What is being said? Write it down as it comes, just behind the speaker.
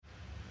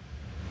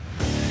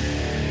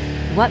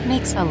What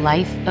makes a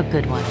life a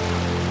good one?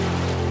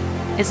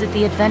 Is it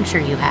the adventure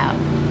you have?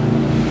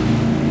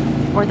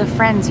 Or the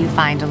friends you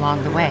find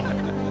along the way?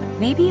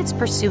 Maybe it's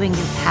pursuing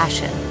your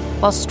passion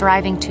while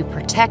striving to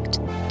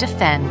protect,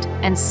 defend,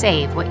 and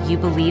save what you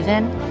believe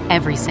in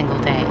every single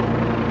day.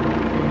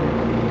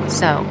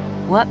 So,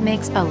 what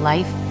makes a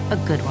life a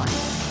good one?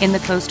 In the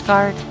Coast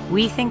Guard,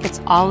 we think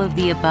it's all of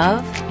the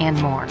above and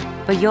more,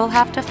 but you'll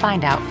have to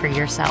find out for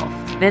yourself.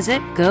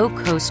 Visit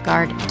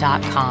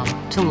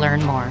gocoastguard.com to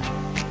learn more.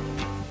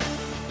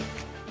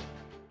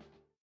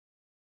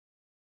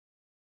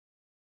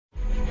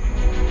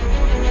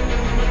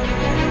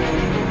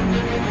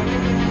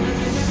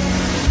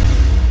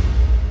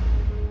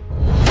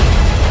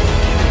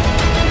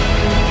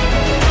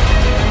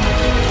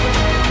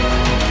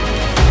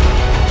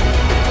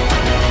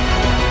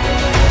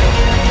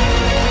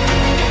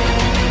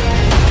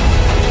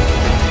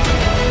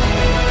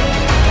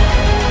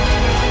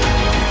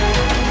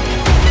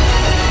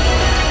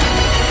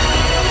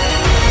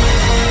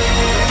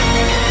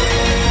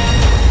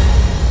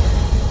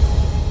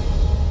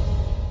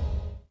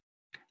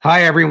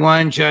 Hi,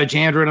 everyone. Judge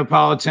Andrew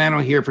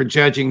Napolitano here for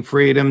Judging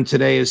Freedom.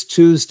 Today is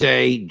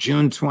Tuesday,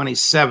 June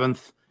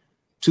 27th,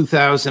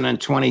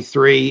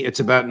 2023.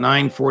 It's about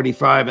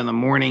 9:45 in the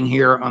morning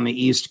here on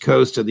the East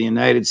Coast of the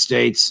United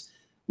States.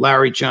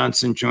 Larry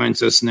Johnson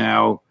joins us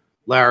now.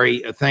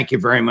 Larry, thank you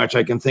very much.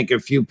 I can think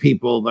of few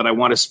people that I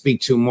want to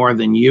speak to more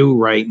than you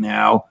right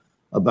now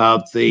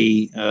about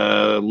the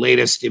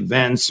latest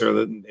events or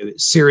the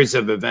series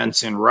of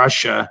events in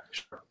Russia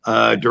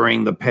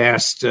during the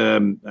past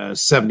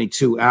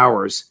 72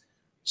 hours.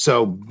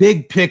 So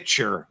big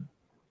picture,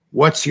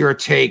 what's your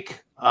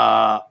take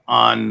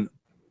on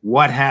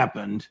what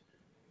happened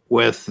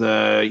with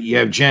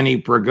Yevgeny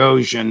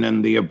Prigozhin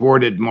and the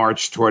aborted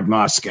march toward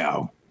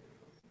Moscow?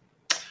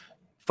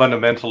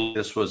 Fundamentally,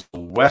 this was a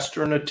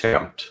Western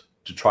attempt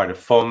to try to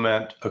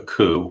foment a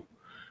coup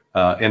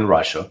in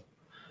Russia.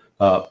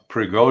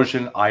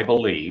 Prigozhin, I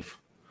believe,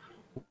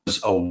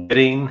 was a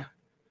witting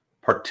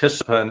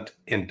participant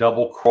in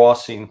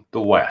double-crossing the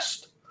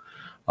West,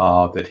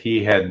 that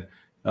he had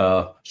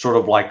sort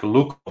of like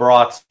Luca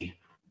Brasi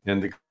in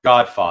The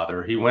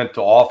Godfather. He went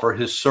to offer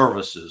his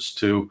services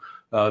to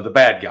the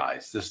bad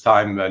guys, this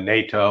time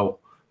NATO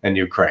and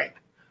Ukraine.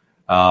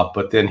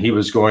 But then he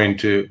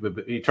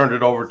turned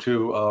it over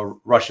to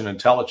Russian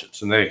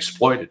intelligence, and they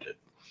exploited it.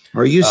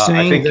 Are you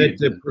saying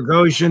that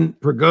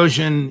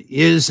Prigozhin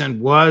is and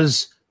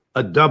was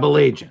a double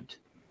agent?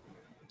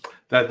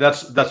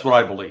 That's what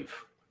I believe.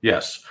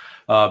 Yes,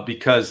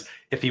 because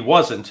if he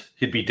wasn't,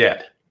 he'd be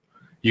dead.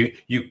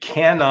 You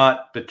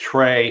cannot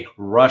betray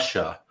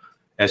Russia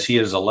as he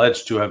is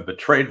alleged to have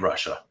betrayed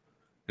Russia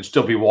and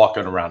still be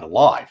walking around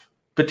alive,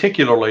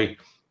 particularly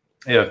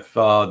if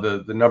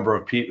the number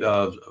of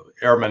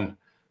airmen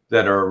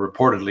that are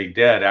reportedly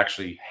dead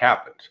actually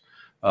happened.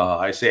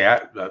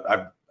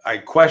 I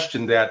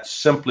question that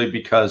simply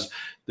because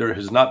there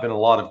has not been a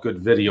lot of good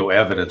video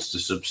evidence to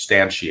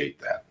substantiate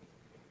that.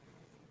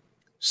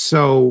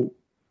 So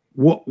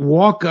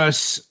walk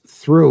us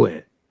through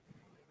it.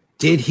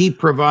 Did he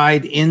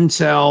provide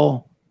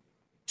intel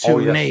to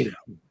NATO?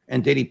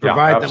 And did he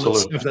provide them with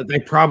stuff that they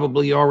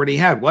probably already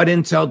had? What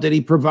intel did he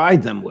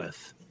provide them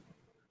with?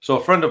 So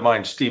a friend of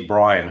mine, Steve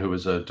Bryan, who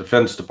was a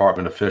Defense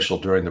Department official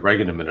during the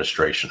Reagan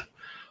administration,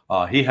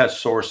 he has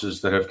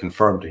sources that have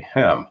confirmed to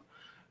him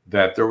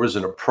that there was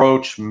an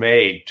approach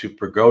made to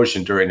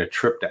Prigozhin during a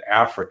trip to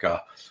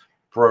Africa,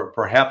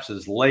 perhaps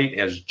as late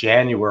as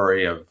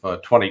January of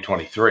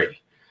 2023.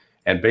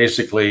 And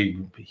basically,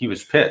 he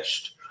was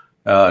pitched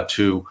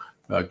to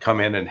come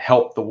in and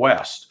help the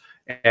West.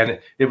 And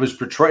it was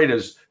portrayed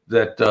as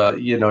that,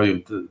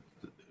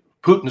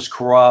 Putin's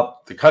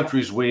corrupt, the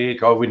country's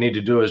weak, all we need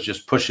to do is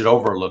just push it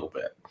over a little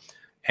bit.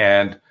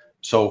 And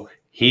so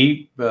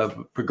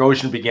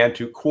Prigozhin began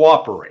to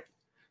cooperate.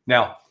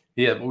 Now,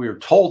 we were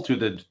told through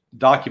the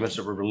documents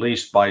that were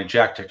released by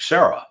Jack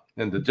Teixeira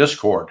in the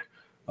Discord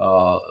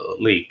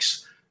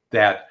leaks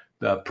that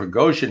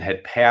Prigozhin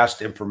had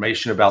passed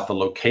information about the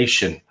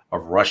location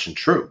of Russian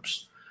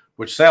troops,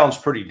 which sounds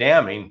pretty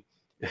damning,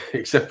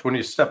 except when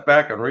you step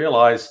back and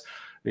realize,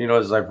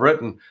 as I've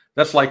written,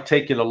 that's like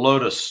taking a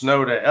load of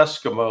snow to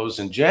Eskimos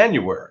in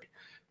January,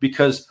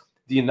 because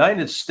the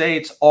United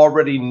States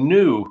already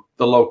knew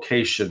the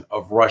location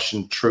of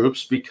Russian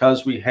troops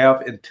because we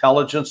have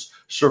intelligence,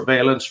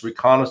 surveillance,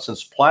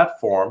 reconnaissance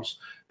platforms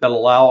that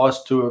allow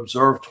us to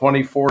observe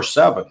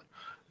 24/7.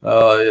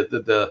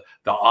 The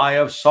eye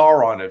of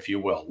Sauron, if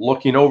you will,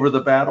 looking over the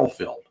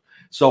battlefield.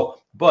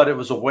 But it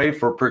was a way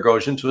for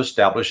Prigozhin to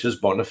establish his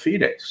bona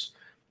fides.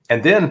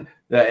 And then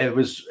it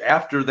was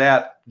after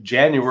that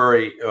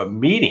January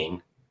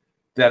meeting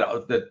that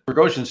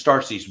Prigozhin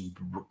starts these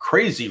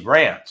crazy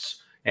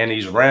rants, and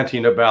he's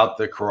ranting about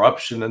the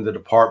corruption in the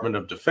Department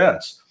of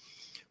Defense,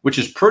 which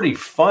is pretty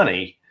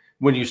funny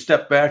when you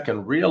step back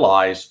and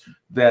realize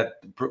that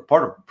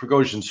part of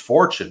Prigozhin's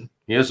fortune,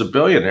 he is a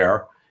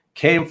billionaire,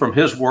 came from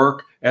his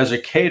work as a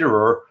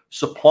caterer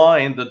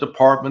supplying the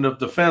Department of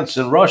Defense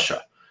in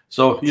Russia.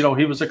 So,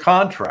 he was a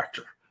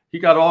contractor. He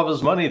got all of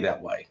his money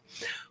that way.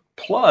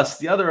 Plus,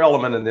 the other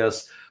element in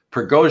this,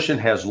 Prigozhin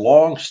has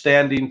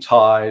long-standing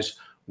ties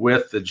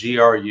with the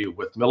GRU,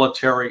 with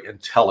military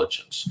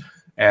intelligence,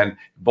 and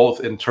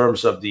both in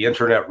terms of the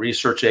Internet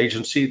Research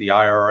Agency, the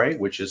IRA,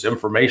 which is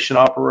information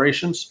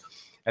operations,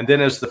 and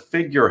then as the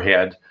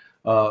figurehead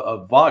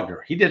of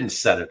Wagner. He didn't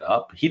set it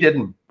up. He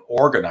didn't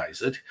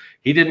organize it.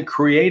 He didn't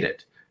create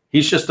it.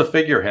 He's just a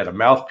figurehead, a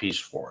mouthpiece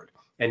for it.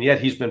 And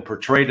yet he's been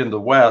portrayed in the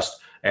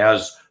West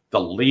as the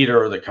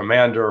leader, the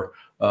commander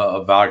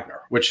of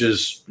Wagner, which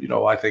is,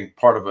 I think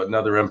part of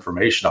another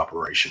information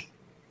operation.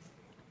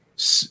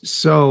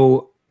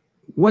 So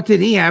what did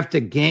he have to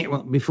gain?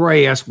 Well, before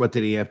I ask what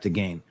did he have to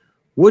gain,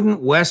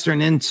 wouldn't Western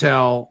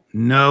Intel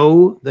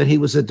know that he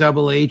was a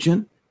double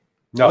agent?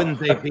 No. Wouldn't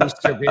they be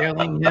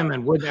surveilling him?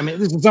 And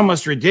this is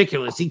almost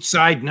ridiculous. Each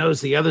side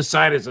knows the other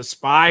side is a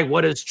spy.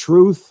 What is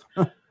truth?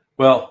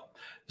 Well,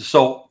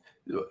 so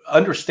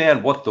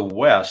understand what the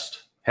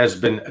West has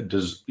been,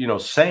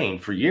 saying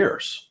for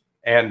years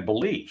and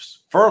believes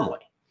firmly.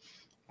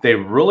 They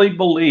really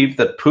believe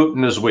that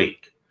Putin is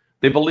weak.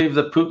 They believe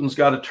that Putin's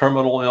got a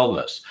terminal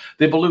illness.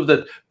 They believe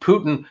that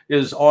Putin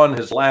is on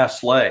his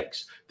last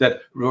legs.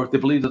 That they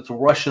believe that the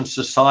Russian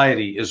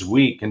society is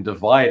weak and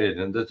divided,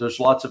 and that there's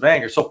lots of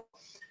anger. So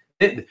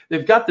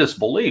they've got this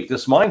belief,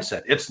 this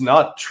mindset. It's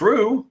not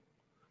true.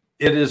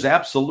 It is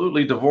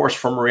absolutely divorced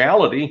from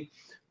reality,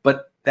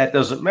 but that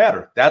doesn't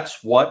matter.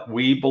 That's what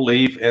we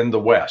believe in the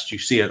West. You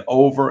see it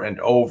over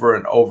and over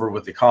and over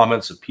with the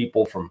comments of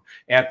people from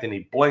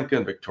Anthony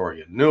Blinken,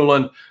 Victoria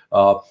Nuland,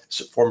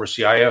 former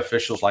CIA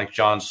officials like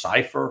John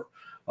Cipher,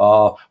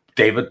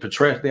 David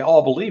Petraeus. They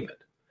all believe it.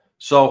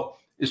 So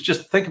it's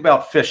just think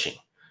about fishing.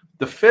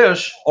 The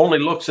fish only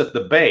looks at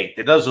the bait.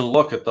 It doesn't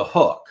look at the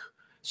hook.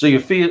 So you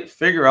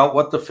figure out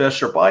what the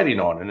fish are biting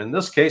on. And in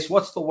this case,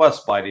 what's the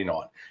West biting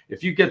on?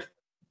 If you get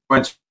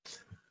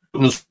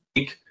Putin's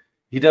weak,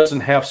 he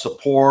doesn't have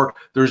support,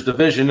 there's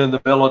division in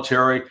the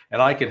military, and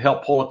I can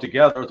help pull it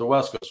together, the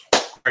West goes,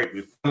 great,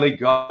 we finally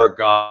got our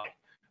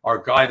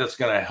guy that's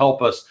going to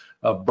help us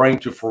bring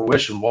to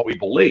fruition what we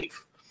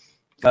believe.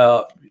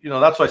 That's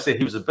why I say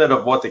he was a bit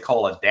of what they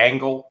call a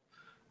dangle,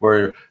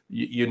 where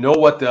you know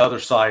what the other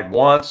side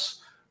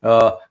wants.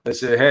 They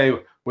say, hey,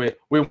 we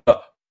want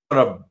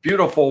a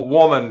beautiful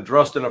woman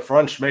dressed in a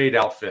French maid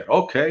outfit.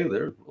 Okay,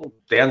 we'll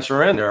dance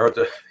her in there.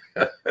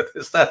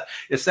 It's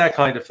that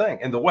kind of thing.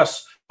 And the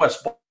West,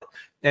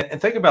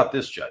 and think about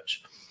this,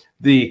 Judge.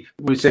 We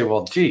say,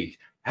 well, gee,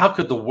 how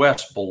could the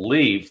West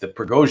believe that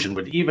Prigozhin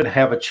would even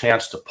have a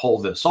chance to pull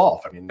this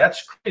off? I mean,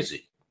 that's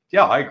crazy.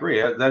 Yeah, I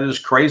agree. That is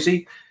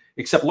crazy.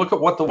 Except look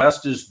at what the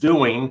West is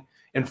doing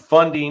in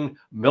funding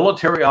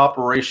military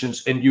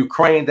operations in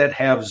Ukraine that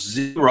have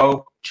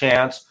zero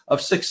chance of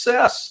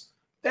success.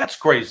 That's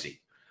crazy.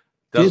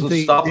 Doesn't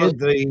stop us.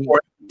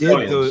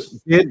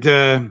 Did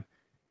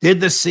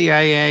the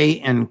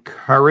CIA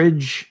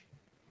encourage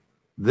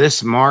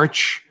this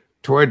march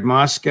toward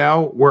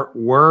Moscow?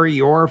 Were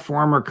your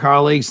former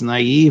colleagues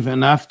naive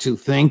enough to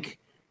think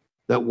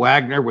that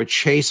Wagner would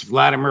chase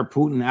Vladimir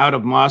Putin out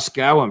of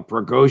Moscow and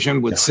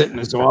Prigozhin would sit in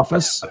his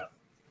office?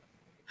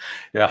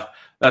 Yeah,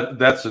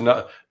 that's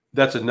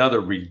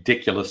another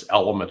ridiculous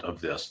element of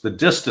this. The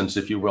distance,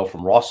 if you will,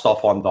 from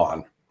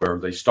Rostov-on-Don, where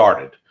they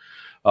started,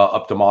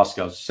 up to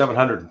Moscow, is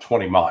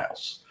 720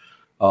 miles.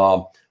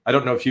 I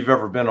don't know if you've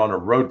ever been on a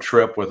road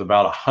trip with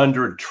about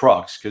 100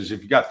 trucks, because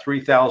if you got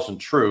 3,000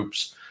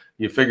 troops,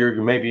 you figure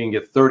maybe you can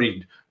get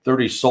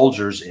 30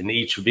 soldiers in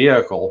each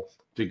vehicle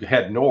to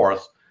head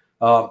north.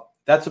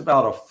 That's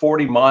about a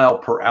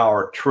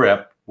 40-mile-per-hour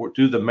trip.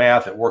 Do the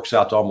math, it works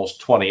out to almost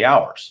 20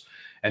 hours.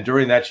 And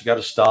during that, you got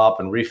to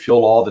stop and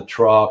refuel all the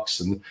trucks,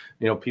 and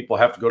people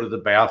have to go to the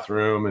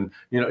bathroom, and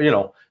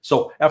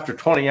So after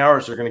 20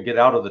 hours, they're going to get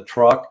out of the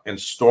truck and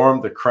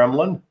storm the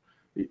Kremlin.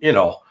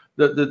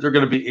 They're going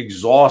to be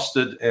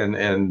exhausted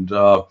and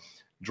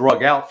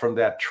drug out from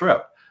that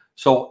trip.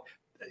 So,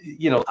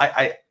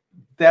 I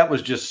that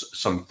was just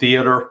some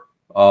theater.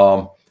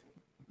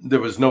 There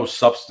was no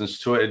substance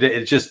to it.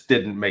 It just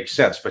didn't make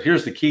sense. But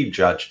here's the key,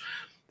 Judge.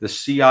 The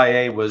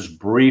CIA was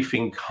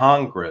briefing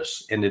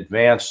Congress in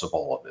advance of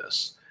all of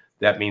this.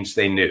 That means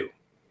they knew.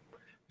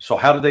 So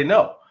how did they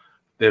know?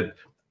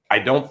 I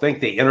don't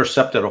think they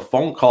intercepted a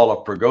phone call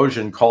of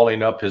Prigozhin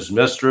calling up his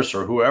mistress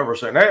or whoever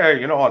saying,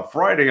 hey, on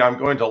Friday, I'm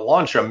going to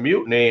launch a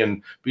mutiny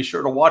and be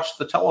sure to watch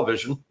the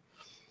television.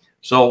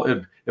 So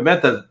it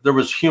meant that there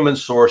was human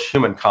source,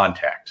 human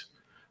contact.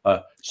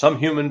 Some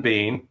human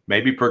being,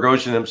 maybe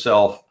Prigozhin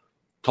himself,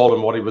 told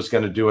him what he was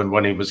going to do and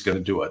when he was going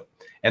to do it.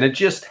 And it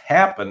just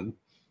happened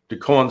to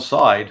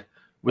coincide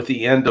with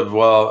the end of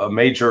a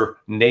major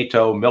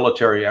NATO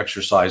military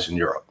exercise in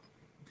Europe.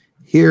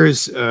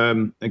 Here's,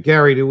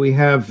 Gary, do we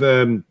have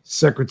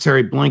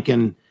Secretary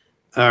Blinken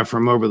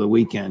from over the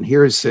weekend?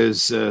 Here's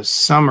his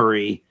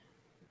summary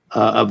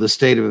of the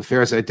state of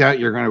affairs. I doubt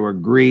you're going to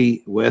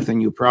agree with,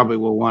 and you probably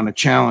will want to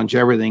challenge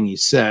everything he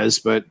says,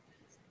 but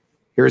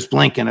here's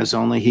Blinken as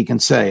only he can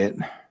say it.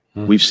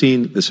 We've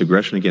seen this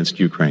aggression against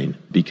Ukraine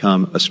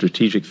become a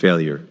strategic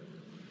failure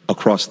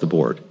across the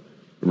board.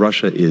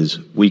 Russia is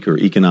weaker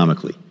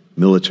economically,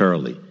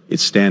 militarily.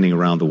 Its standing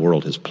around the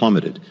world has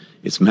plummeted.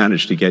 It's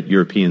managed to get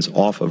Europeans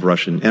off of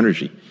Russian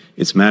energy.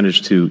 It's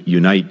managed to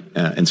unite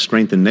and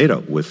strengthen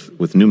NATO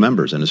with new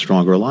members and a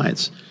stronger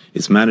alliance.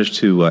 It's managed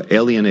to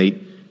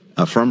alienate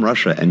from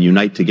Russia and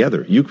unite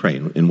together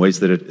Ukraine in ways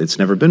that it's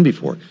never been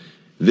before.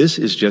 This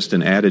is just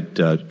an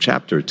added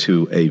chapter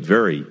to a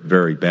very,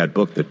 very bad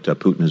book that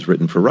Putin has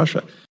written for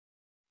Russia.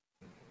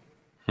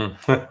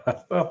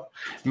 Well,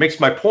 it makes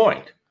my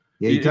point.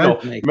 Yeah, he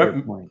does make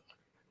that point.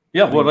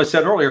 Yeah, what I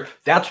said earlier,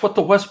 that's what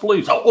the West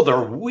believes. Oh, they're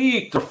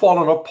weak. They're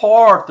falling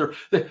apart.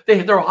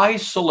 They're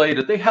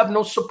isolated. They have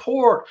no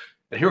support.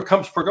 And here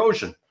comes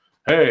Prigozhin.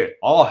 Hey,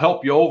 I'll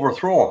help you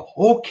overthrow him.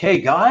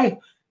 Okay, guy,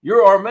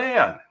 you're our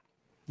man.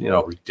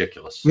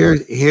 Ridiculous.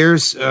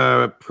 Here's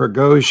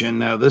Prigozhin.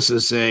 Now, this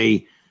is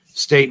a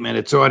statement.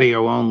 It's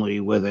audio only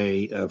with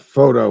a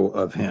photo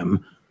of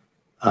him.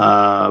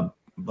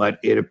 But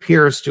it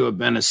appears to have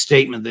been a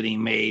statement that he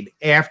made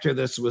after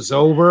this was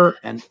over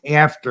and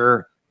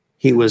after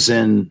he was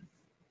in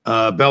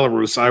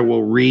Belarus. I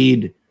will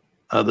read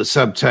the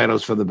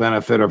subtitles for the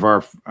benefit of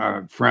our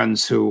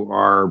friends who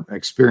are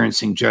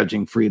experiencing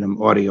Judging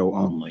Freedom audio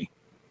only.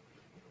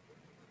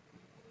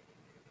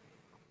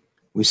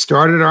 We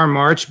started our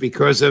march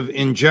because of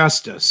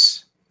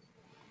injustice.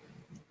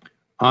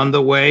 On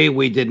the way,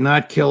 we did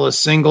not kill a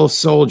single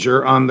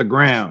soldier on the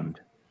ground.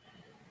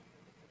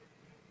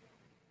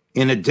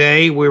 In a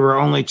day, we were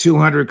only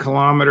 200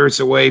 kilometers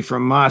away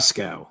from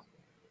Moscow.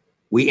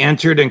 We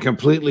entered and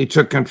completely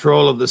took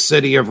control of the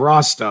city of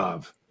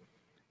Rostov.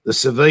 The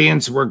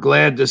civilians were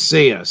glad to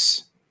see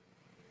us.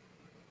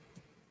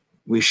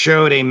 We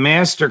showed a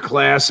master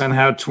class on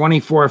how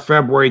 24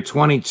 February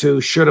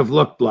 22 should have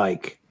looked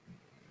like.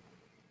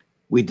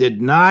 We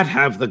did not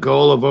have the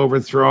goal of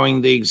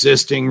overthrowing the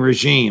existing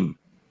regime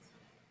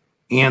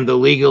and the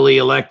legally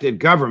elected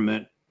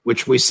government,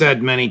 which we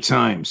said many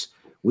times.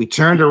 We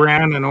turned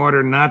around in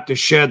order not to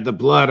shed the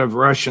blood of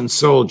Russian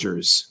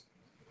soldiers.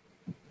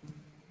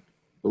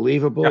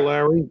 Believable,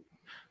 Larry?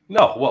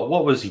 No,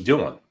 what was he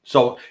doing?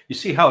 So you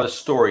see how his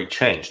story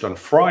changed. On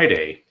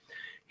Friday,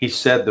 he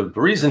said the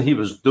reason he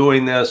was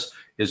doing this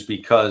is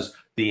because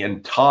the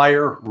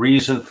entire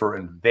reason for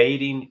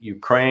invading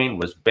Ukraine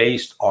was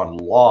based on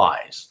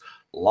lies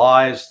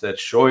that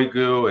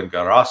Shoigu and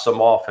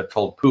Gerasimov had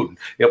told Putin.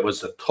 It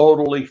was a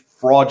totally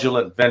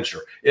fraudulent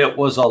venture. It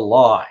was a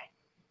lie.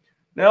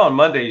 Now on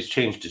Monday, he's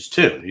changed his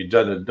tune. He's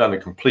done a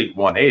complete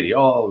 180.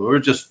 Oh,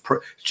 it's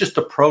just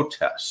a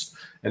protest.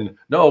 And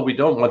no, we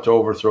don't want to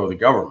overthrow the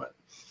government.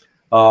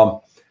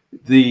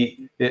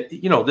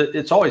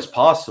 It's always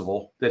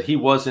possible that he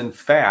was in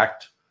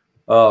fact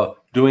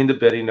doing the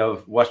bidding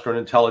of Western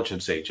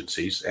intelligence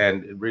agencies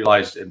and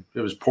realized it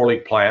was poorly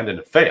planned and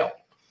it failed.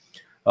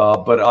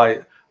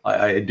 But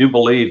I do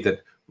believe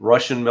that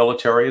Russian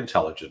military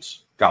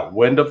intelligence got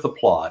wind of the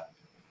plot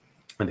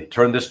and they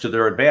turned this to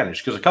their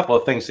advantage, because a couple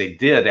of things they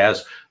did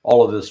as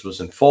all of this was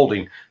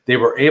unfolding. They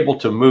were able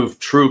to move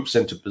troops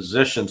into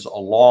positions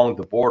along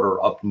the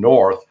border up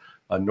north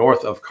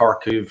of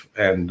Kharkiv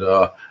and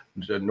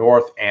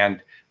north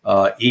and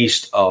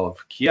east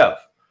of Kiev.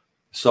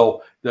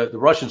 So the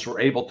Russians were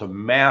able to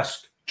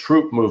mask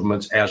troop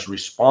movements as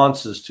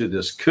responses to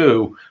this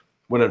coup,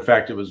 when in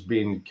fact it was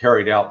being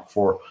carried out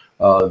for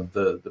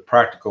the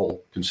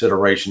practical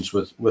considerations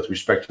with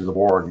respect to the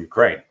war in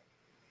Ukraine.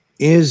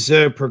 Is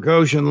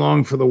Prigozhin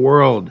long for the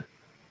world,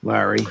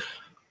 Larry?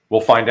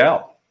 We'll find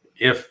out.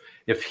 If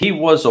he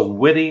was a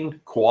witting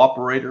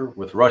cooperator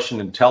with Russian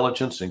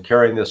intelligence in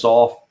carrying this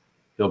off,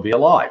 he'll be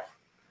alive.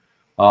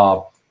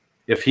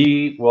 If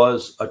he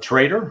was a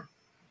traitor,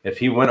 if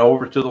he went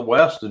over to the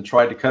West and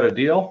tried to cut a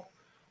deal,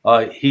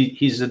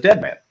 he's a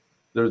dead man.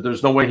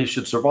 There's no way he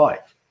could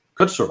survive.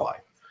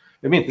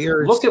 I mean,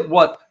 look at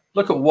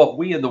what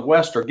we in the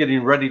West are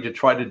getting ready to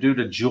try to do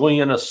to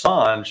Julian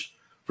Assange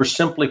for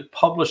simply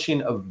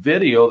publishing a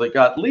video that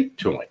got leaked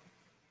to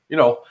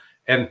him.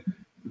 And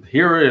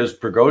here is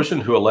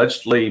Prigozhin, who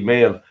allegedly may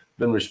have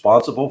been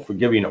responsible for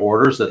giving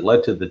orders that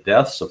led to the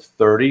deaths of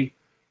 30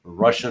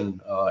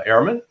 Russian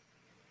airmen.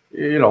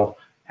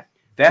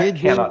 That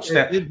cannot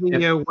stand.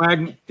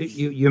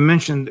 You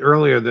mentioned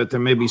earlier that there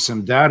may be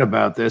some doubt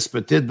about this,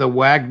 but did the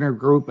Wagner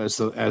Group,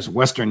 as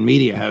Western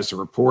media has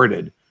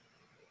reported,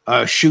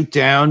 shoot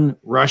down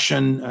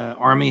Russian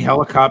army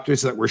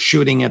helicopters that were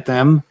shooting at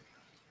them?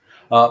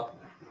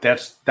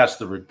 That's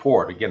the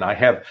report. Again, I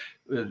have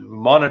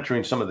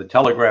monitoring some of the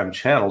Telegram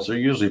channels. They're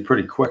usually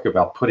pretty quick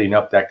about putting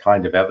up that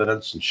kind of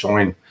evidence and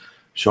showing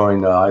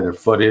either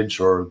footage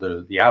or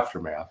the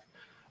aftermath.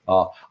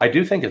 I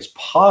do think it's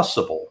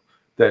possible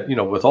that,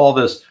 with all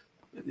this,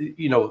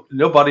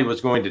 nobody was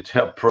going to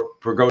tell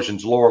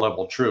Prigozhin's lower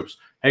level troops,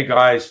 hey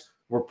guys,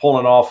 we're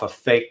pulling off a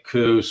fake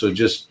coup, so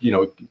just,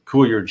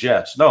 cool your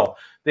jets. No,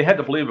 they had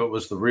to believe it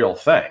was the real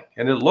thing.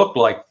 And it looked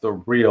like the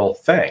real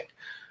thing.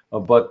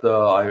 But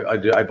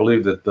I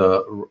believe that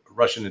the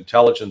Russian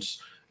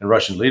intelligence and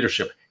Russian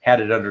leadership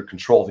had it under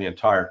control the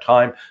entire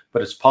time.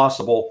 But it's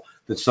possible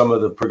that some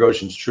of the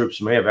Prigozhin's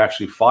troops may have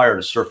actually fired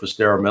a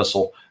surface-to-air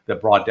missile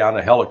that brought down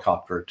a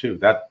helicopter too.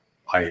 That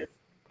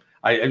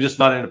I'm just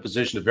not in a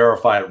position to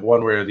verify it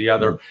one way or the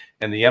other,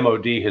 and the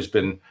MOD has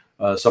been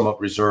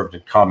somewhat reserved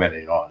in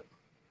commenting on it.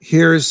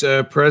 Here's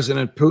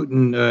President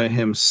Putin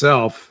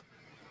himself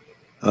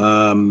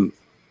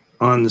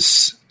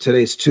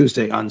today's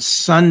Tuesday, on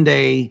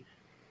Sunday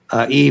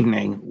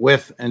evening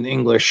with an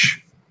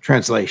English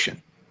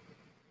translation.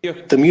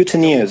 The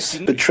mutineers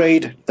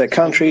betrayed their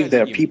country,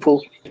 their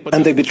people,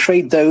 and they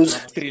betrayed those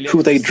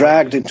who they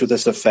dragged into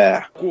this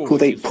affair, who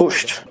they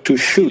pushed to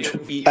shoot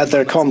at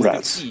their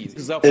comrades.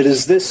 It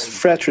is this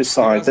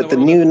fratricide that the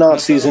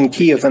neo-Nazis in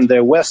Kiev and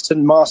their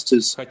Western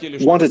masters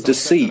wanted to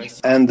see,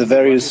 and the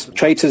various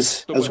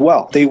traitors as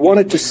well. They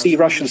wanted to see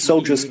Russian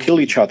soldiers kill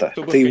each other.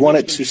 They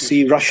wanted to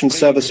see Russian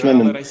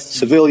servicemen and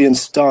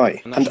civilians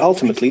die, and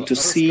ultimately to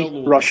see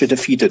Russia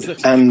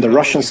defeated and the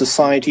Russian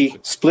society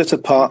split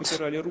apart.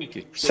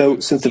 So,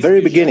 since the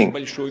very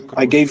beginning,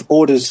 I gave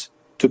orders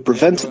to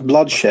prevent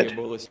bloodshed,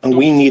 and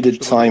we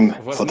needed time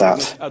for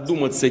that,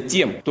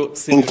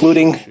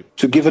 including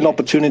to give an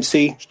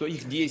opportunity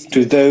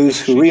to those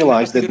who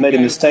realize they've made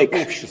a mistake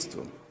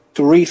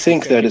to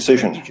rethink their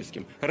decision,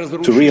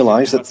 to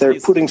realize that they're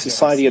putting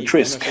society at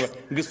risk,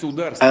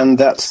 and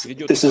that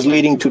this is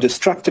leading to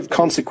destructive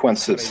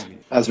consequences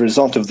as a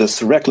result of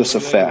this reckless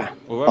affair.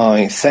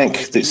 I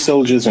thank the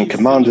soldiers and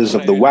commanders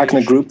of the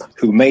Wagner Group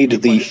who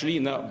made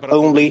the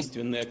only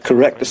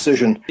correct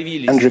decision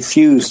and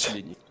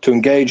refused to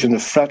engage in the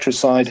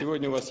fratricide,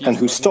 and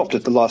who stopped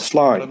at the last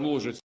line.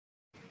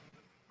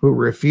 Who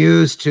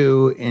refused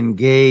to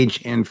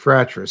engage in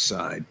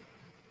fratricide.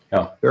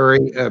 Yeah.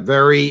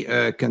 Very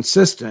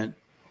consistent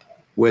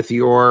with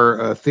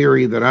your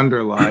theory that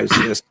underlies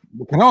this.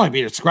 It can only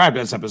be described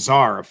as a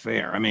bizarre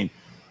affair. I mean,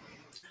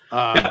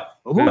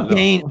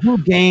 who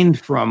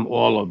gained from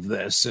all of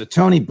this?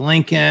 Tony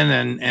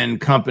Blinken and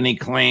company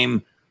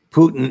claim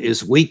Putin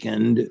is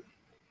weakened.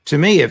 To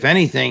me, if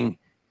anything,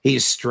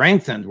 he's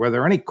strengthened. Were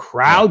there any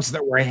crowds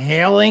that were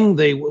hailing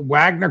the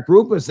Wagner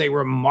Group as they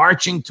were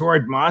marching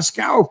toward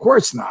Moscow? Of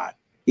course not.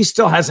 He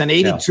still has an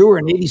 82 or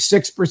an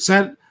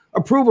 86%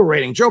 approval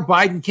rating. Joe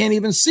Biden can't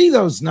even see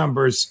those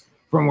numbers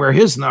from where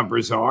his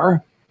numbers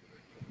are.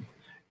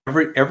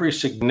 Every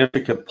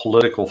significant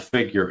political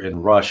figure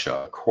in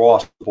Russia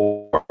across the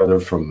board, whether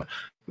from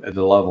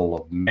the level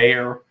of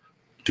mayor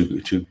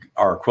to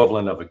our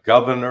equivalent of a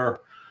governor,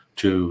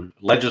 to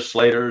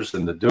legislators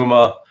in the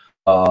Duma,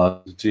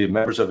 to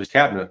members of his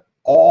cabinet,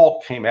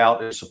 all came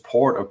out in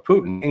support of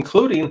Putin,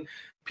 including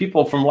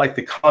people from like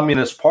the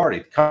Communist Party.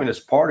 The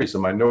Communist Party is a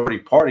minority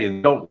party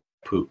and don't like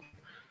Putin.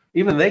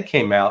 Even they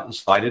came out and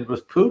sided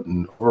with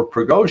Putin over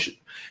Prigozhin.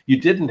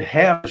 You didn't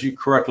have, as you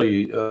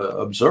correctly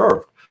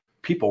observed,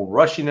 people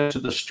rushing into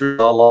the street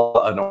a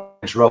la an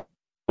Orange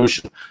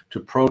Revolution to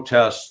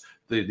protest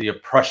the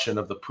oppression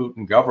of the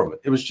Putin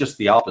government. It was just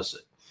the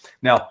opposite.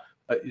 Now,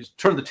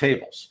 turn the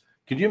tables.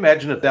 Can you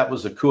imagine if that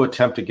was a coup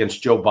attempt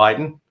against Joe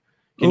Biden?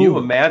 Can you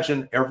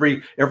imagine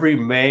every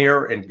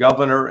mayor and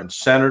governor and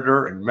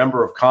senator and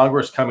member of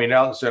Congress coming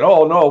out and saying,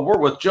 "Oh no, we're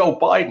with Joe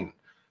Biden"?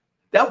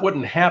 That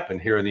wouldn't happen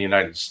here in the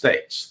United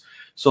States.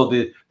 So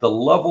the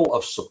level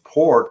of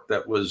support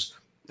that was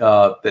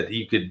that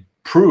he could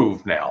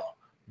prove now,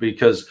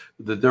 because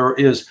there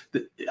is,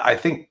 I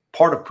think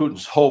part of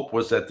Putin's hope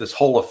was that this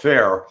whole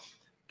affair,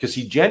 because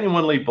he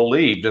genuinely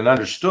believed and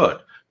understood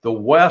the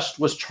West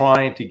was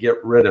trying to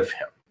get rid of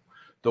him.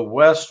 The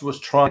West was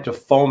trying to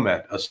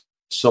foment a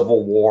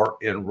civil war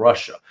in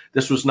Russia.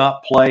 This was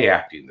not play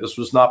acting. This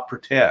was not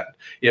pretend.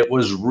 It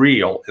was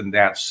real in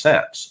that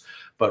sense.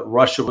 But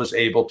Russia was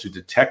able to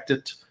detect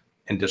it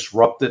and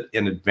disrupt it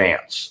in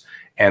advance.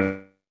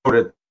 And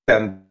what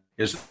then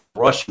is the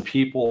Russian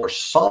people are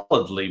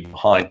solidly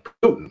behind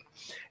Putin.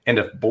 And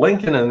if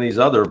Blinken and these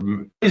other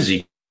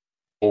crazy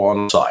people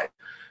on the side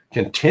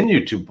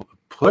continue to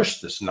push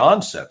this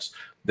nonsense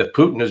that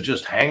Putin is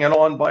just hanging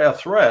on by a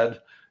thread,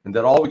 and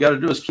that all we got to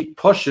do is keep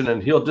pushing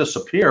and he'll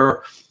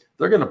disappear,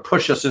 they're going to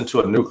push us into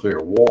a nuclear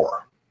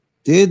war.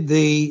 Did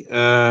the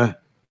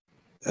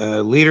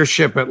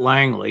leadership at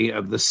Langley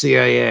of the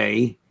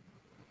CIA,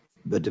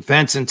 the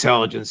Defense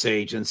Intelligence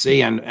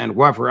Agency, and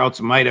whoever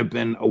else might have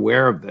been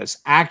aware of this,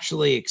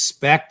 actually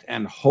expect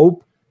and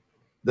hope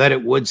that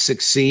it would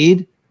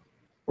succeed?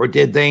 Or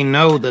did they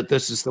know that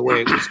this is the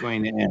way it was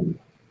going to end?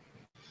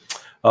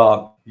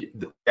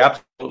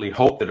 Absolutely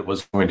hope that it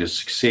was going to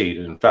succeed.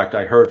 In fact,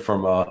 I heard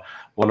from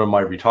one of my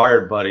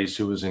retired buddies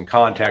who was in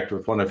contact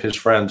with one of his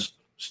friends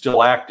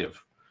still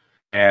active.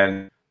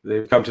 And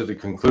they've come to the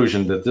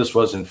conclusion that this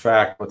was, in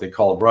fact, what they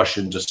call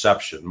Russian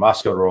deception,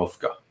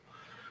 Maskirovka,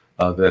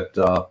 that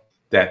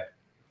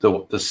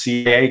the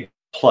CIA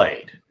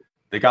played.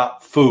 They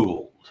got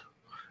fooled,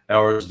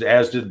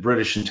 as did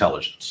British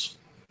intelligence.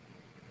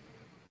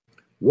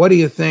 What do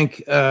you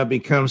think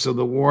becomes of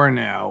the war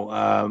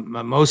now?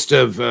 Most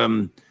of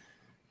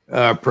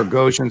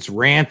Prigozhin's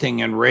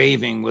ranting and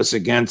raving was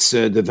against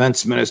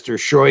Defense Minister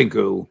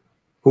Shoigu,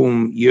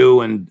 whom you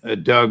and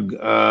Doug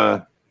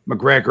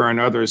McGregor and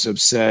others have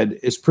said,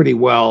 is pretty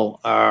well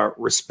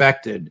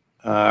respected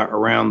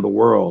around the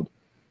world.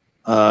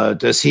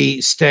 Does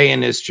he stay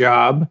in his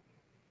job?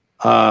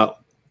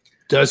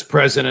 Does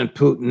President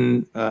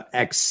Putin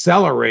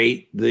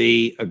accelerate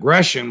the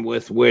aggression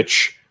with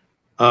which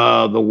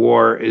the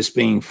war is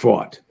being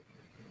fought?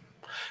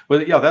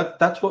 Well, yeah,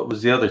 that's what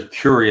was the other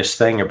curious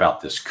thing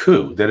about this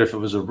coup, that if it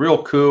was a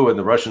real coup and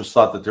the Russians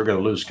thought that they're going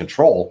to lose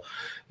control,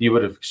 you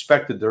would have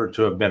expected there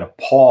to have been a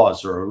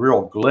pause or a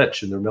real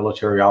glitch in their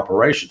military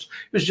operations.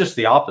 It was just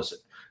the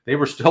opposite. They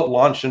were still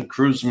launching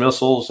cruise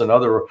missiles and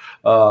other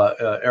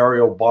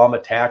aerial bomb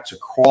attacks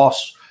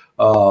across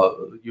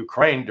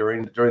Ukraine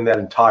during that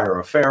entire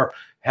affair,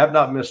 have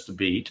not missed a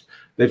beat.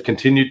 They've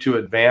continued to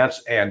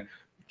advance and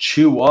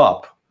chew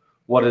up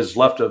what is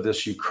left of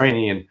this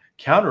Ukrainian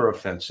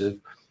counteroffensive.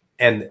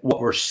 And what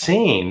we're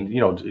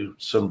seeing,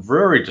 some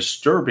very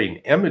disturbing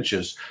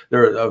images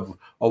there of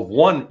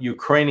one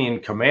Ukrainian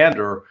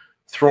commander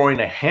throwing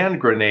a hand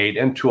grenade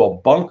into a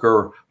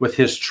bunker with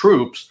his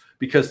troops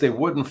because they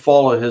wouldn't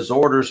follow his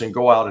orders and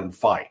go out and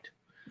fight.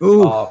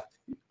 Ooh.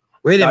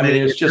 Wait a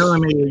minute, you're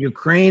telling me a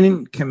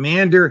Ukrainian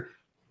commander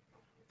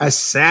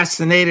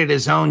assassinated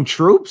his own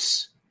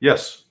troops?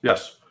 Yes.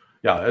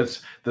 Yeah,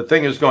 the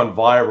thing has gone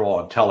viral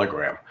on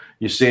Telegram.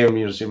 You see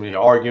him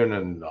arguing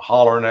and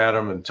hollering at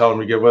him and telling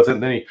him to get with it.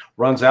 And then he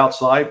runs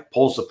outside,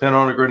 pulls the pin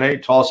on a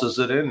grenade, tosses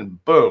it in,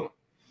 and boom,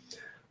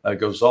 it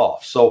goes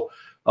off. So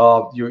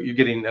you're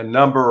getting a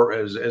number,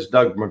 as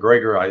Doug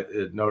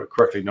McGregor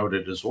correctly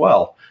noted as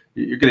well,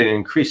 you're getting an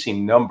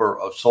increasing number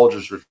of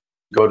soldiers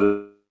go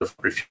to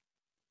refuse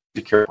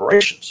to carry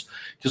operations.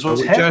 Because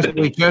what's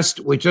happening?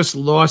 We just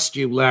lost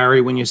you,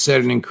 Larry, when you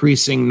said an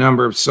increasing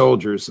number of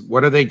soldiers.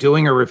 What are they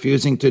doing or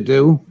refusing to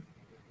do?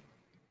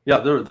 Yeah,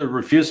 they're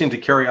refusing to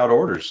carry out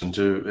orders and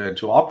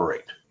to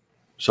operate.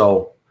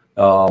 So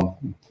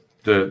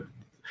they're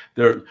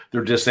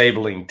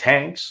disabling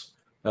tanks.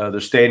 They're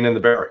staying in the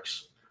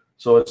barracks.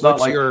 So it's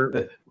not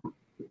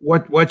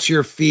what's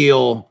your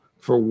feel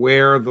for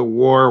where the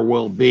war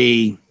will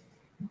be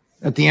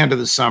at the end of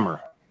the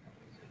summer?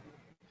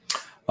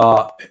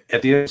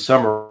 At the end of the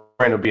summer,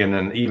 Ukraine will be in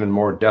an even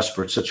more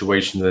desperate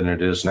situation than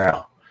it is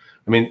now.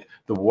 I mean,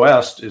 the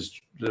West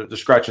they're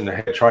scratching their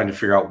head trying to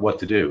figure out what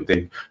to do.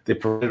 They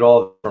provided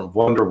all the different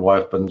wonder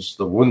weapons,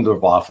 the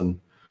Wunderwaffen.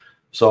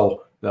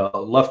 So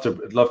left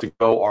to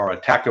go are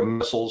ATACMS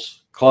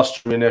missiles,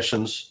 cluster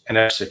munitions, and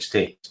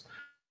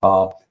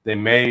F-16s. They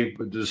may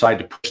decide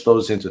to push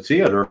those into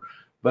theater,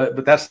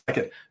 but that's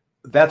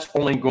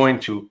only going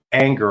to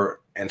anger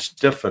and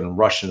stiffen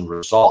Russian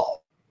resolve.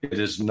 It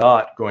is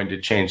not going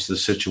to change the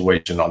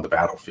situation on the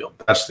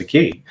battlefield. That's the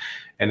key.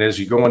 And as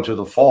you go into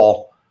the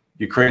fall,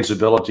 Ukraine's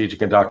ability to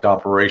conduct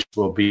operations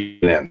will be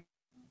an end.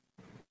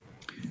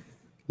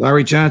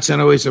 Larry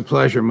Johnson, always a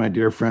pleasure, my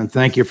dear friend.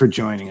 Thank you for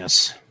joining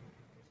us.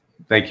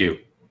 Thank you.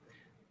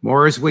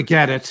 More as we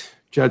get it.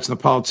 Judge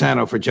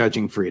Napolitano for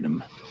Judging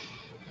Freedom.